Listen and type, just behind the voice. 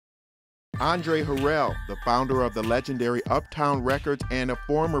Andre Harrell, the founder of the legendary Uptown Records and a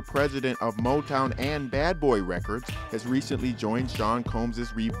former president of Motown and Bad Boy Records, has recently joined Sean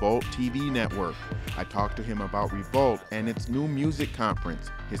Combs' Revolt TV network. I talked to him about Revolt and its new music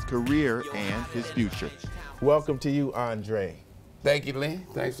conference, his career, and his future. Welcome to you, Andre. Thank you, Lee.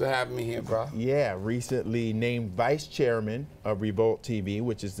 Thanks for having me here, bro. Yeah, recently named vice chairman of Revolt TV,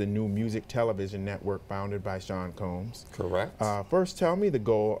 which is the new music television network founded by Sean Combs. Correct. First, tell me the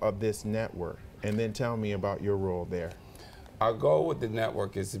goal of this network, and then tell me about your role there. Our goal with the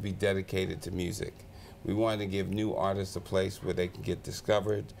network is to be dedicated to music. We wanted to give new artists a place where they can get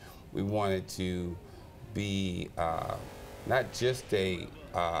discovered. We wanted to be not just a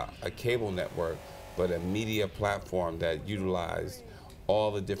cable network, but a media platform that utilized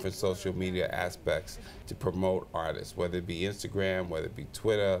all the different social media aspects to promote artists, whether it be Instagram, whether it be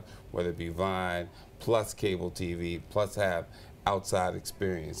Twitter, whether it be Vine, plus cable TV, plus have outside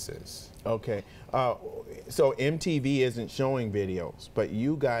experiences. Okay, so MTV isn't showing videos, but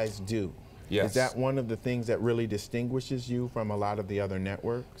you guys do. Yes. Is that one of the things that really distinguishes you from a lot of the other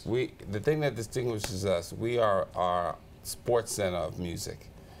networks? The thing that distinguishes us, we are our sports center of music.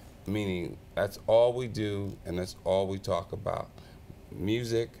 Meaning that's all we do and that's all we talk about.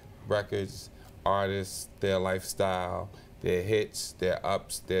 Music, records, artists, their lifestyle, their hits, their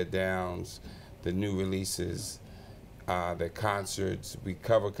ups, their downs, the new releases, their concerts. We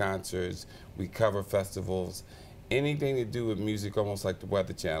cover concerts, we cover festivals. Anything to do with music, almost like the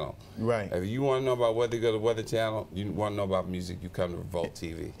Weather Channel. Right. If you want to know about weather, you go to the Weather Channel. You want to know about music, you come to Revolt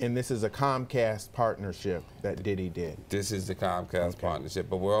TV. And this is a Comcast partnership that Diddy did. This is the Comcast partnership,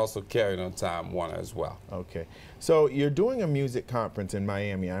 but we're also carried on Time Warner as well. Okay. So you're doing a music conference in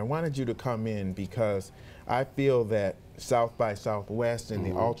Miami. I wanted you to come in because I feel that South by Southwest and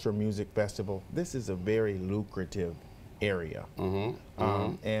the Ultra Music Festival, this is a very lucrative area.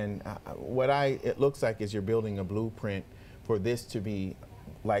 And what it looks like is you're building a blueprint for this to be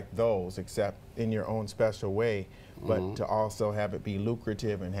like those, except in your own special way, but to also have it be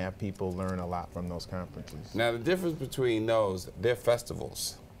lucrative and have people learn a lot from those conferences. Now the difference between those, they're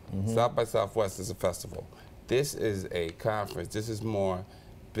festivals. South by Southwest is a festival. This is a conference. This is more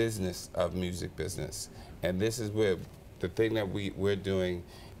business of music business. And this is where the thing that we're doing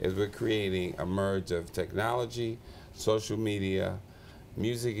is we're creating a merge of technology, social media,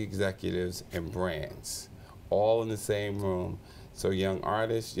 music executives, and brands, all in the same room. So young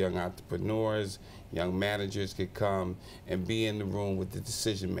artists, young entrepreneurs, young managers could come and be in the room with the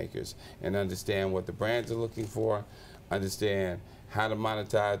decision makers and understand what the brands are looking for, understand how to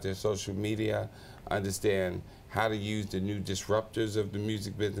monetize their social media, understand how to use the new disruptors of the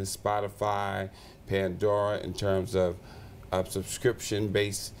music business, Spotify, Pandora, in terms of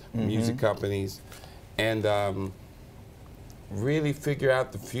subscription-based music companies, and really figure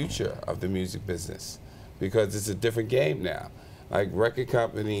out the future of the music business, because it's a different game now. Like, record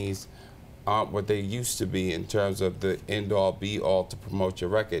companies aren't what they used to be in terms of the end-all be-all to promote your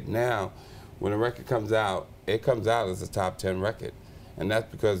record. Now, when a record comes out, it comes out as a top 10 record. And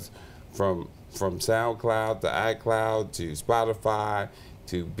that's because from SoundCloud to iCloud to Spotify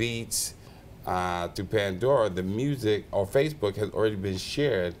to Beats to Pandora, the music, or Facebook, has already been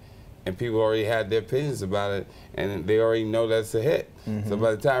shared, and people already had their opinions about it, and they already know that's a hit. So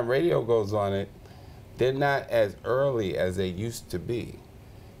by the time radio goes on it, they're not as early as they used to be.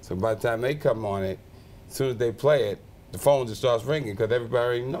 So by the time they come on it, as soon as they play it, the phone just starts ringing because everybody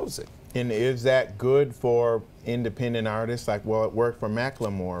already knows it. And is that good for independent artists? Like, well, it worked for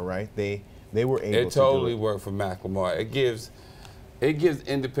Macklemore, right? They were able to do it. It totally worked for Macklemore. It gives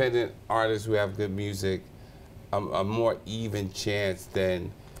independent artists who have good music a more even chance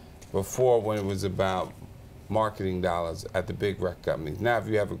than before, when it was about marketing dollars at the big record companies. Now, if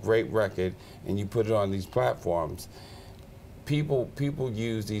you have a great record and you put it on these platforms, people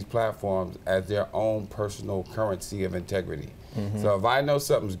use these platforms as their own personal currency of integrity. So if I know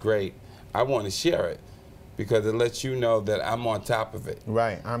something's great, I want to share it because it lets you know that I'm on top of it.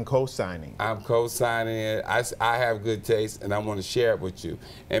 Right, I'm co-signing. I'm co-signing it. I have good taste and I want to share it with you.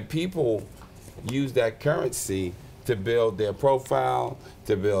 And people use that currency to build their profile,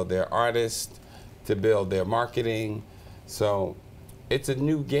 to build their artist, to build their marketing. So it's a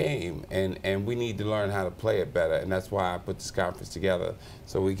new game, and we need to learn how to play it better. And that's why I put this conference together,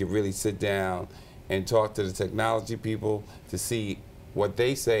 so we can really sit down and talk to the technology people to see what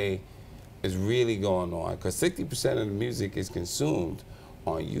they say is really going on. Because 60% of the music is consumed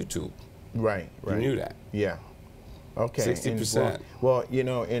on YouTube. Right, right. You knew that? Yeah. Okay. 60%. Well, you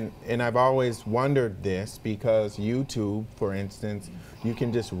know, and I've always wondered this because YouTube, for instance, you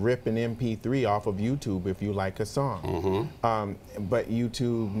can just rip an MP3 off of YouTube if you like a song. But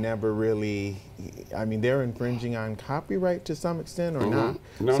YouTube never really, I mean, they're infringing on copyright to some extent or not?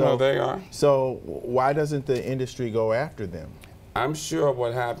 No, they are. So why doesn't the industry go after them? I'm sure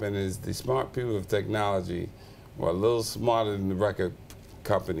what happened is the smart people of technology were a little smarter than the record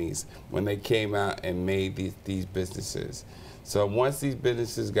companies when they came out and made these businesses. So once these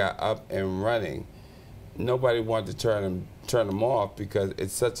businesses got up and running, nobody wanted to turn them off because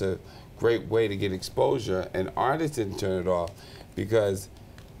it's such a great way to get exposure, and artists didn't turn it off because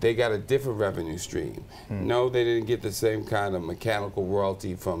they got a different revenue stream. No, they didn't get the same kind of mechanical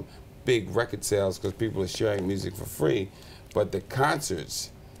royalty from big record sales because people are sharing music for free, but the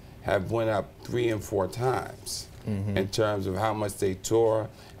concerts have went up 3 and 4 times. In terms of how much they tour,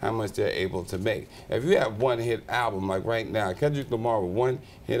 how much they're able to make. If you have one hit album, like right now, Kendrick Lamar with one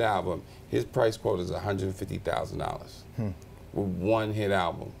hit album, his price quote is $150,000 with one hit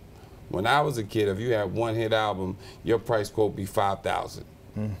album. When I was a kid, if you had one hit album, your price quote would be $5,000.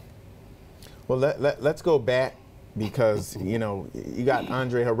 Well, let's go back because, you know, you got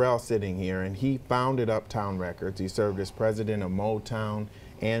Andre Harrell sitting here, and he founded Uptown Records. He served as president of Motown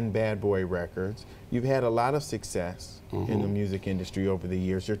and Bad Boy Records. You've had a lot of success in the music industry over the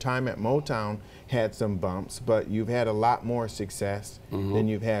years. Your time at Motown had some bumps, but you've had a lot more success than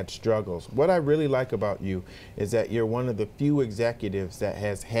you've had struggles. What I really like about you is that you're one of the few executives that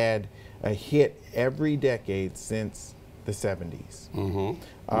has had a hit every decade since the 70s.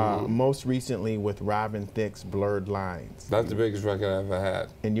 Most recently with Robin Thicke's Blurred Lines. That's the biggest record I ever had.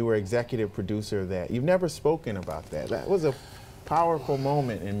 And you were executive producer of that. You've never spoken about that. That was a powerful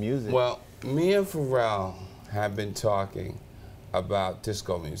moment in music. Well, me and Pharrell have been talking about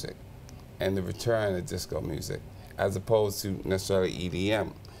disco music and the return of disco music as opposed to necessarily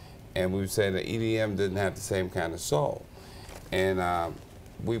EDM. And we said that EDM didn't have the same kind of soul. And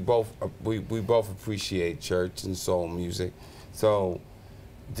we both appreciate church and soul music. So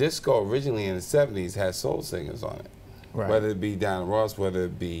disco originally in the 70s had soul singers on it. Whether it be Donna Ross, whether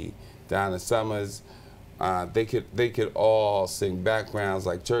it be Donna Summers, they could all sing backgrounds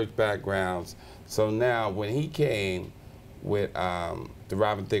like church backgrounds. So now when he came with the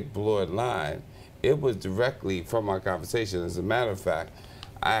Robin Thicke Blurred Line, it was directly from our conversation. As a matter of fact,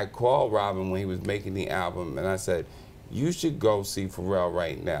 I had called Robin when he was making the album, and I said, you should go see Pharrell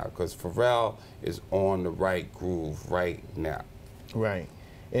right now because Pharrell is on the right groove right now. Right.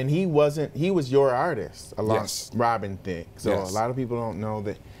 And he was your artist along Robin Thicke. So a lot of people don't know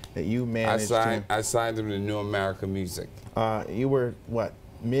that you managed I signed him to New America Music. You were, what,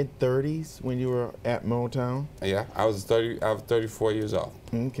 mid-30s when you were at Motown? Yeah, I was 34 years old.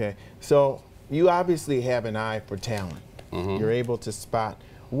 Okay. So you obviously have an eye for talent. You're able to spot.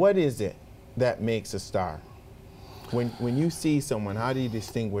 What is it that makes a star? When you see someone, how do you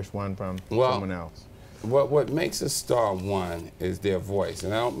distinguish one from someone else? What makes a star, one, is their voice.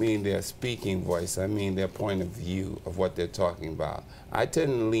 And I don't mean their speaking voice, I mean their point of view of what they're talking about. I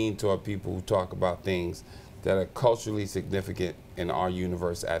tend to lean toward people who talk about things that are culturally significant in our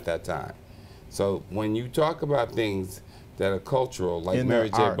universe at that time. So when you talk about things that are cultural, like in Mary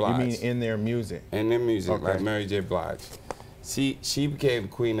J. Blige. You mean in their music? In their music, like Mary J. Blige. She became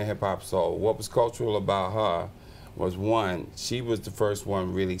queen of hip-hop soul. What was cultural about her was, one, she was the first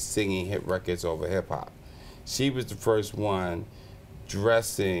one really singing hit records over hip-hop. She was the first one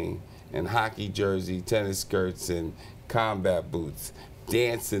dressing in hockey jersey, tennis skirts, and combat boots,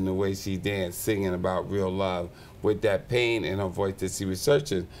 dancing the way she danced, singing about real love with that pain in her voice that she was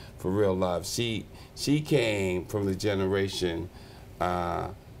searching for real love. She came from the generation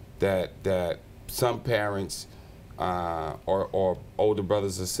that some parents or older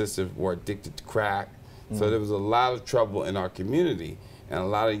brothers or sisters were addicted to crack. So there was a lot of trouble in our community, and a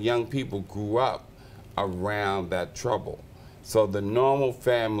lot of young people grew up around that trouble. So the normal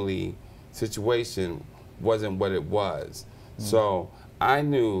family situation wasn't what it was. So I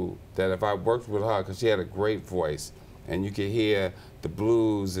knew that if I worked with her, because she had a great voice, and you could hear the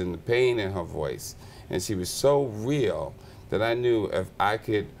blues and the pain in her voice, and she was so real that I knew if I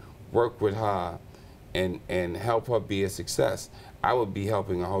could work with her and help her be a success, I would be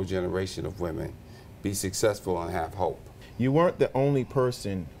helping a whole generation of women be successful and have hope. You weren't the only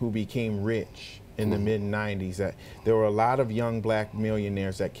person who became rich in the mid-90s. There were a lot of young black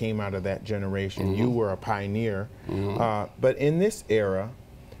millionaires that came out of that generation. You were a pioneer. But in this era,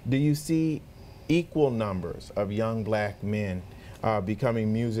 do you see equal numbers of young black men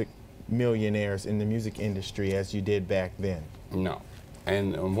becoming music millionaires in the music industry as you did back then? No.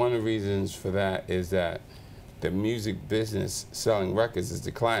 And one of the reasons for that is that the music business selling records is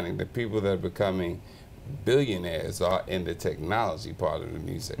declining. The people that are becoming billionaires are in the technology part of the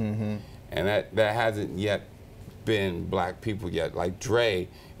music. And that hasn't yet been black people yet. Like Dre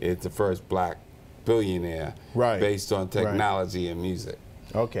is the first black billionaire based on technology and music.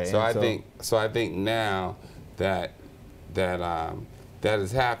 Okay. So I think now that that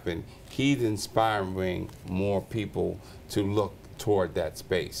has happened, he's inspiring more people to look toward that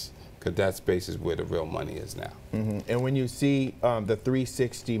space, because that space is where the real money is now. And when you see the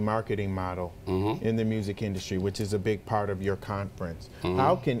 360 marketing model in the music industry, which is a big part of your conference,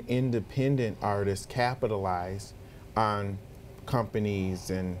 how can independent artists capitalize on companies,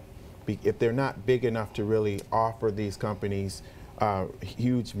 and if they're not big enough to really offer these companies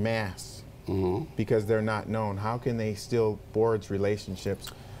huge mass because they're not known, how can they still forge relationships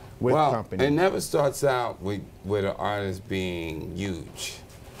with companies? It never starts out with an artist being huge.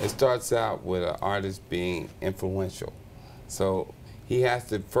 It starts out with an artist being influential. So he has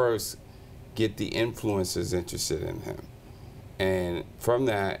to first get the influencers interested in him. And from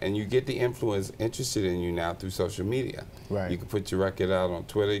that, and you get the influence interested in you now through social media. You can put your record out on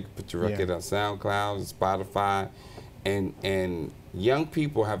Twitter, you can put your record on SoundCloud and Spotify. And young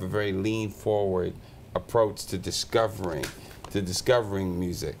people have a very lean forward approach to discovering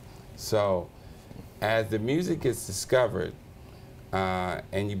music. So as the music gets discovered,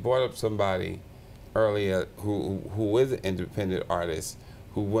 and you brought up somebody earlier who is an independent artist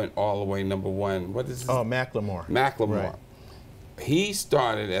who went all the way #1. What is his? Oh, Macklemore. Macklemore. He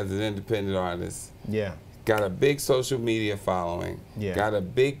started as an independent artist. Got a big social media following. Got a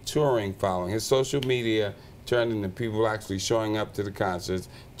big touring following. His social media turned into people actually showing up to the concerts,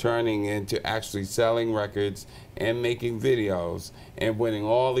 turning into actually selling records and making videos and winning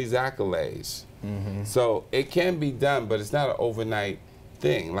all these accolades. So it can be done, but it's not an overnight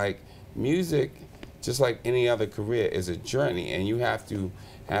thing. Like music, just like any other career, is a journey, and you have to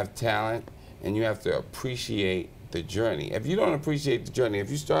have talent and you have to appreciate the journey. If you don't appreciate the journey,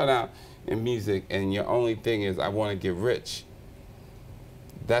 if you start out in music and your only thing is I want to get rich,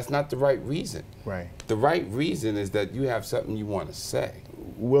 that's not the right reason. The right reason is that you have something you want to say.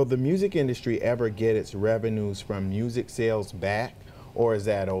 Will the music industry ever get its revenues from music sales back, or is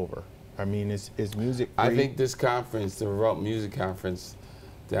that over? I mean, is music free? I think this conference, the Revolt Music Conference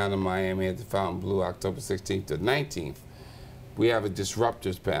down in Miami at the Fontainebleau, October 16th to 19th, we have a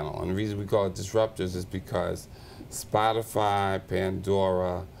disruptors panel. And the reason we call it disruptors is because Spotify,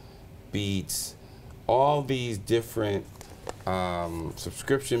 Pandora, Beats, all these different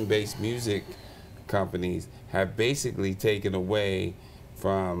subscription-based music companies have basically taken away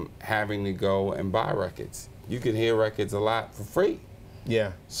from having to go and buy records. You can hear records a lot for free.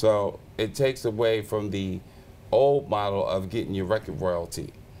 So it takes away from the old model of getting your record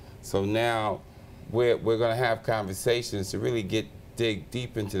royalty. So now we're going to have conversations to really dig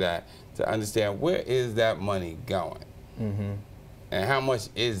deep into that, to understand where is that money going, and how much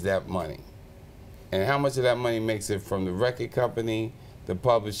is that money, and how much of that money makes it from the record company, the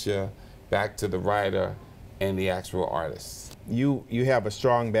publisher, back to the writer and the actual artist. You have a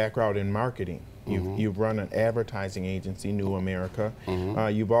strong background in marketing. You've run an advertising agency, New America.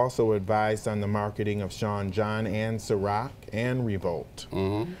 You've also advised on the marketing of Sean John and Ciroc and Revolt.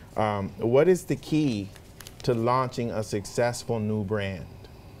 What is the key to launching a successful new brand?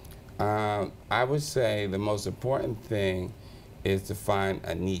 I would say the most important thing is to find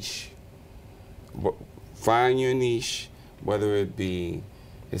a niche. Find your niche, whether it be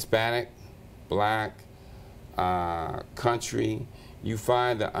Hispanic, Black, country. You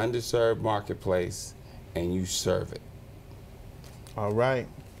find the underserved marketplace and you serve it. All right.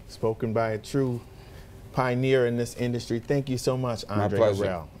 Spoken by a true pioneer in this industry. Thank you so much, Andre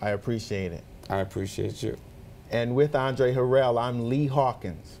Harrell. I appreciate it. I appreciate you. And with Andre Harrell, I'm Lee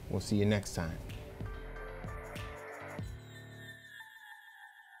Hawkins. We'll see you next time.